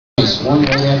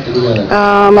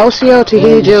Osio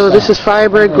Tahijo, this is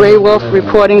Firebird Grey Wolf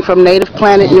reporting from Native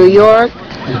Planet, New York.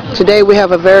 Today we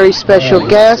have a very special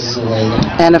guest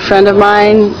and a friend of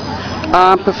mine,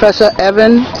 Professor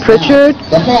Evan Pritchard,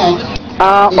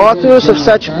 authors of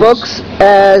such books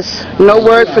as No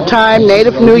Word for Time,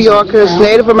 Native New Yorkers,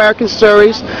 Native American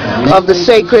Stories of the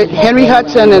Sacred, Henry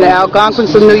Hudson and the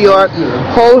Algonquins of New York,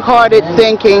 Wholehearted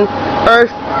Thinking,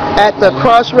 Earth at the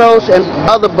Crossroads, and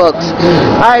other books.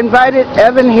 I invited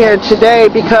Evan here today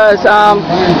because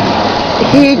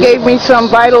he gave me some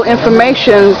vital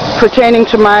information pertaining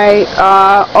to my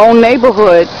own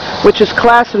neighborhood, which is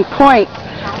Classen Point,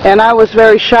 and I was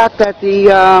very shocked at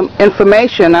the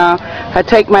information. I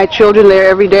take my children there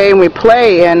every day and we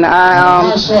play, and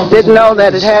I didn't know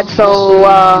that it had so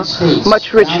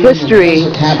much rich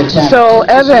history. So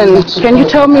Evan, can you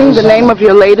tell me the name of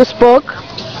your latest book?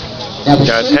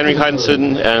 It's Henry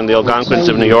Hudson and the Algonquins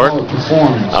of New York.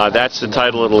 That's the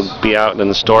title. It'll be out in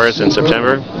the stores in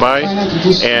September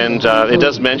and it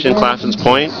does mention Claffin's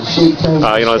Point.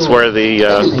 It's where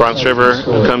the Bronx River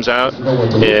comes out,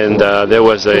 and there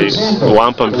was a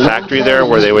wampum factory there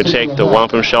where they would take the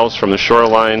wampum shells from the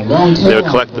shoreline, they would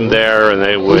collect them there, and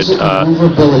they would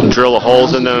drill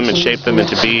holes in them and shape them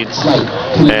into beads,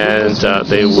 and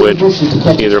they would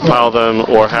either pile them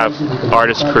or have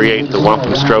artists create the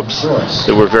wampum stropes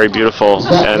that were very beautiful,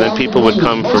 and then people would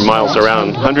come from miles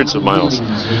around, hundreds of miles,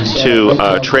 to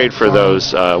trade for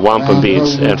those wampum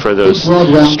beads and for those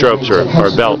stropes or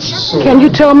belts. Can you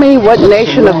tell me what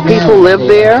nation of people live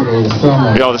there?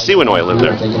 The Siwanoy live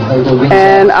there.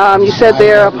 And you said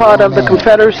they're a part of the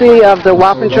Confederacy of the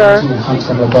Wappinger?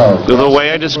 The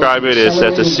way I describe it is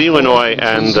that the Siwanoy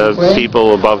and the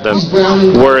people above them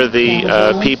were the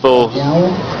people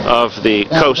of the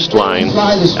coastline,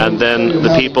 and then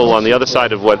the people on the other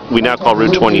side of what we now call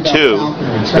Route 22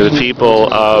 are the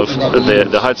people of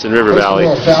the Hudson River Valley,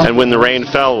 and when the rain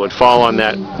fell, would fall on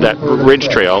that ridge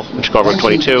trail, which is called Route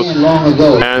 22,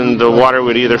 and the water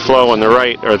would either flow on the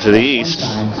right or to the east,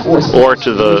 or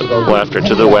to the left or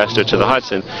to the west or to the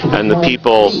Hudson, and the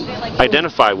people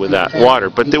identify with that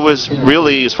water. But there was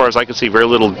really, as far as I could see, very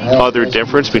little other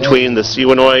difference between the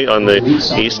Siwanoy on the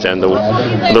east and the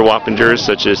Wappingers,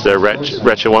 such as the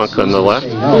Retchewunk on the left.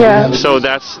 Yeah. So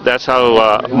that's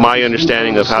how my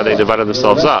understanding of how they divided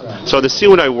themselves up. So the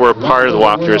Siwanoy were part of the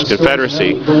Wappingers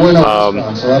Confederacy,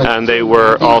 and they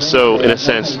were also, in a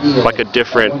sense, like a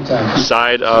different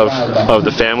side of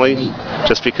the family,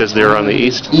 just because they're on the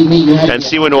east. And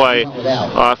Siwanoy,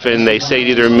 often they say it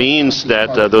either means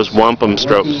that those wampum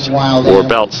stropes or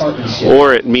belts,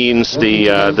 or it means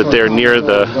that they're near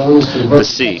the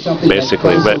sea,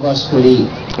 basically. But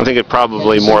I think it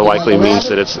probably more likely means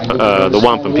that it's the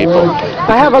wampum people.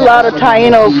 I have a lot of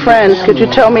Taino friends. Could you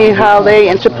tell me how they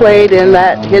interplayed in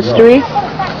that history?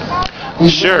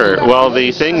 Sure. Well,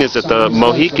 the thing is that the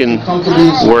Mohican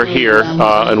were here,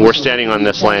 and were standing on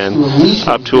this land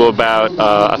up to about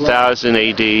 1000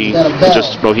 AD,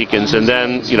 just Mohicans, and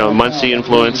then, Munsee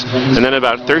influence, and then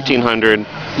about 1300,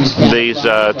 these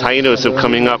Tainos are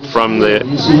coming up from the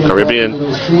Caribbean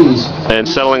and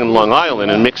settling in Long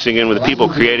Island and mixing in with the people,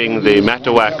 creating the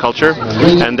Matawak culture.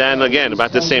 And then again,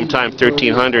 about the same time,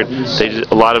 1300,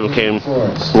 a lot of them came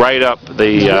right up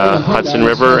the Hudson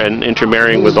River and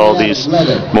intermarrying with all these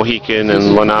Mohican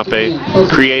and Lenape,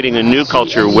 creating a new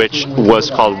culture which was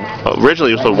called,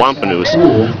 originally it was called Wampanoos,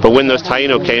 but when those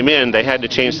Taino came in, they had to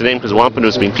change the name because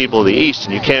Wampanoos mean people of the East,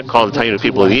 and you can't call the Taino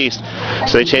people of the East,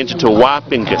 so they changed it to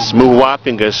Wapingus,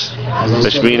 Muwapingus,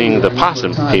 which meaning the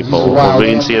possum people,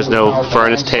 means he has no fur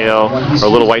in his tail or a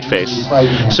little white face.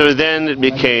 So then it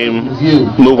became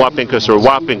Muwapingus or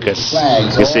Wapingus,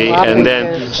 you see, and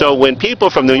then, so when people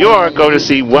from New York go to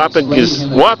see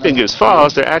Wapingus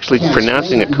Falls, they're actually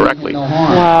pronouncing it correctly.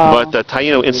 Wow. But the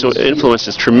Taino influence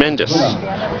is tremendous,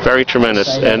 very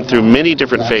tremendous, and through many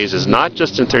different phases, not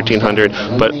just in 1300,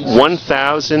 but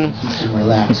 1000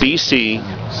 BC,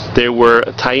 there were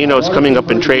Tainos coming up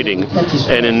and trading,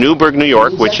 and in Newburgh, New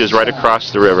York, which is right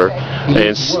across the river,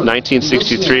 in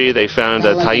 1963 they found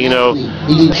a Taino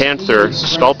panther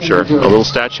sculpture, a little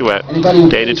statuette,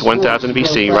 dated to 1000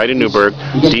 BC, right in Newburgh,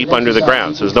 deep under the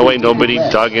ground. So there's no way nobody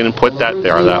dug in and put that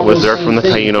there. That was there from the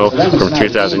Taino from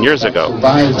 3,000 years ago.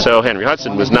 So Henry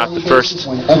Hudson was not the first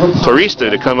tourista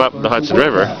to come up the Hudson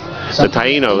River. The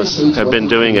Tainos have been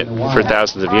doing it for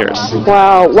thousands of years.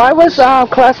 Wow. Why was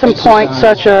Classen Point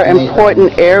such an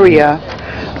important area?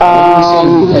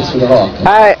 I'm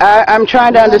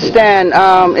trying to understand.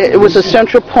 It was a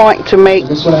central point to make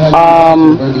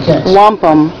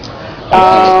wampum.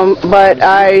 But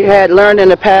I had learned in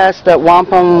the past that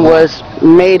wampum was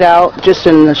made out just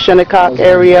in the Shinnecock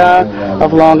area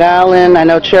of Long Island. I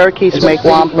know Cherokees make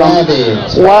wampum.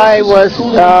 Why was,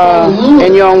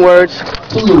 in your own words,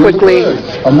 quickly,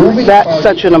 that's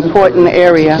such an important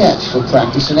area?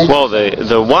 Well,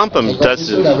 the wampum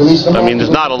doesn't, I mean, there's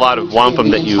not a lot of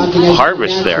wampum that you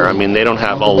harvest there. I mean, they don't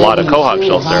have a lot of quahog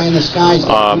shells there.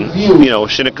 You know,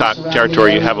 Shinnecock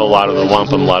territory, you have a lot of the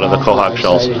wampum, a lot of the quahog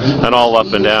shells, and all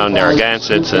up and down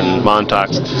Narragansetts and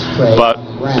Montauks. But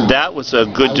that was a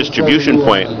good distribution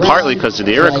point, partly because of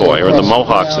the Iroquois, or the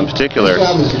Mohawks in particular.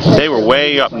 They were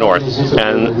way up north,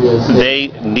 and they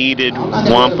needed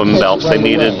wampum belts. They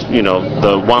needed, you know,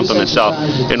 the wampum itself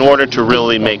in order to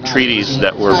really make treaties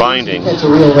that were binding.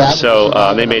 So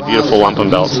they made beautiful wampum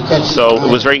belts. So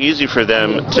it was very easy for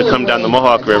them to come down the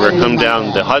Mohawk River, come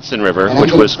down the Hudson River,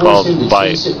 which was called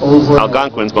by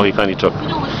Algonquins, Mohicanituk,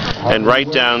 and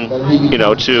right down, you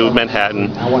know, to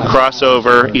Manhattan, cross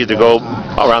over, either go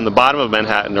around the bottom of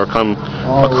Manhattan or come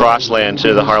across land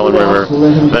to the Harlem River,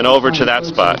 then over to that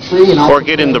spot, or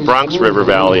get in the Bronx River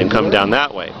Valley and come down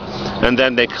that way. And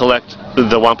then they collect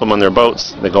the wampum on their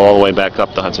boats. They go all the way back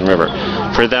up the Hudson River.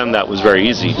 For them, that was very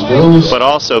easy. But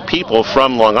also, people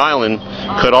from Long Island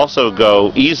could also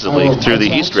go easily through the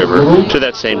East River to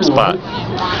that same spot.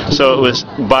 So it was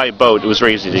by boat, it was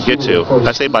very easy to get to.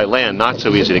 I say by land, not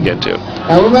so easy to get to.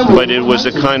 But it was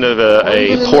a kind of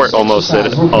a port almost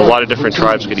that a lot of different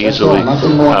tribes could easily,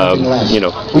 you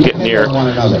know, get near,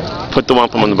 put the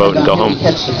wampum on the boat and go home.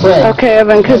 Okay,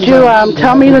 Evan, could you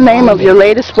tell me the name of your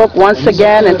latest book once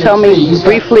again, and tell me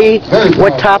briefly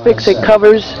what topics it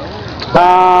covers?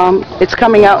 It's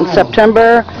coming out in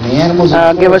September.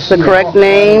 Give us the correct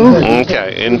name.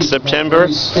 Okay, in September,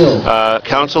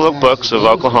 Council of Books of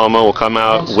Oklahoma will come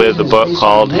out with a book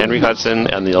called Henry Hudson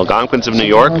and the Algonquins of New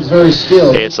York.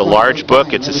 It's a large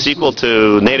book. It's a sequel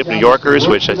to Native New Yorkers,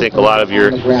 which I think a lot of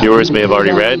your viewers may have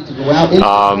already read.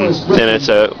 And it's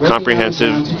a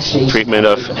comprehensive treatment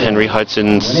of Henry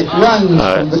Hudson's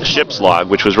ship's log,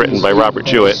 which was written by Robert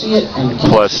Jewett,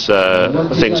 plus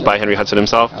things by Henry Hudson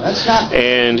himself,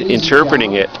 and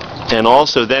interpreting it, and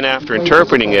also then after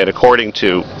interpreting it according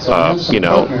to you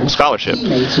know, scholarship,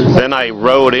 then I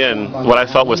wrote in what I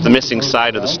felt was the missing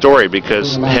side of the story,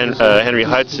 because Henry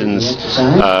Hudson's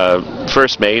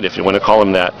first mate, if you want to call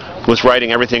him that, was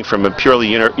writing everything from a purely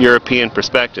European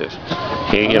perspective.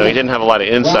 He didn't have a lot of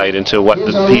insight into what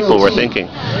the people were thinking,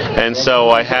 and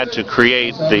so I had to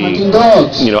create the,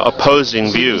 you know, opposing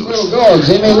views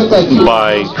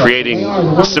by creating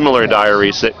similar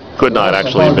diaries that could not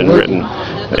actually have been written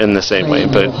in the same way,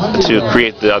 but to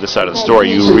create the other side of the story,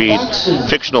 you read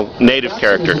fictional native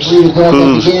characters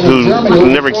who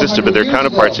never existed, but their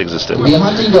counterparts existed,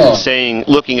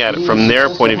 looking at it from their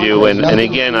point of view, and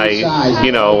again, I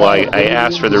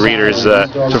asked for the readers to,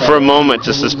 for a moment,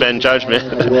 to suspend judgment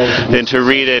and to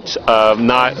read it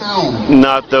not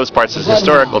those parts as a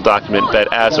historical document, but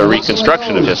as a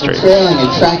reconstruction of history.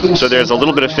 So there's a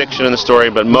little bit of fiction in the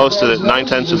story, but most of the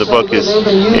 9/10 of the book is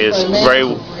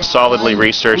very solidly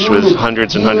researched with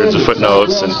hundreds and hundreds of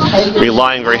footnotes, and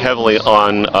relying very heavily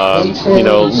on you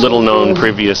know, little-known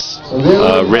previous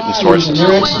written sources.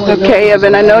 Okay,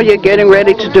 Evan, I know you're getting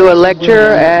ready to do a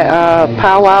lecture at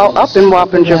Powwow up in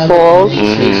Wappinger Falls.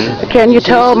 Can you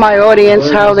tell my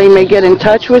audience how they may get in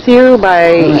touch with you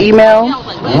by email?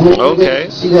 Okay.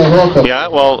 Yeah,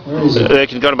 well, they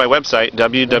can go to my website,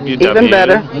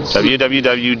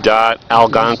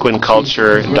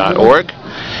 www.algonquinculture.org,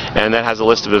 and that has a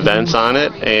list of events on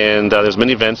it, and there's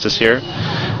many events this year.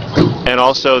 And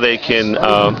also they can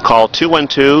call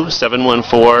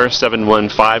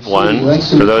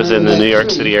 212-714-7151 for those in the New York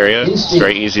City area. It's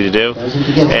very easy to do.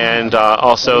 And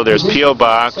also there's P.O.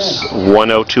 Box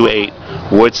 1028,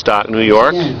 Woodstock, New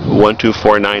York,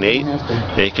 12498.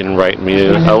 They can write me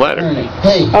a letter.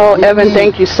 Oh, Evan,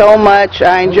 thank you so much.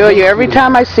 I enjoy you every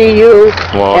time I see you,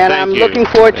 well, and I'm looking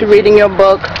forward to reading your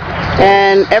book.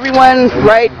 And everyone,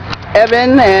 write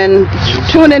Evan and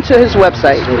tune into his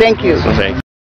website. Thank you. Thank you.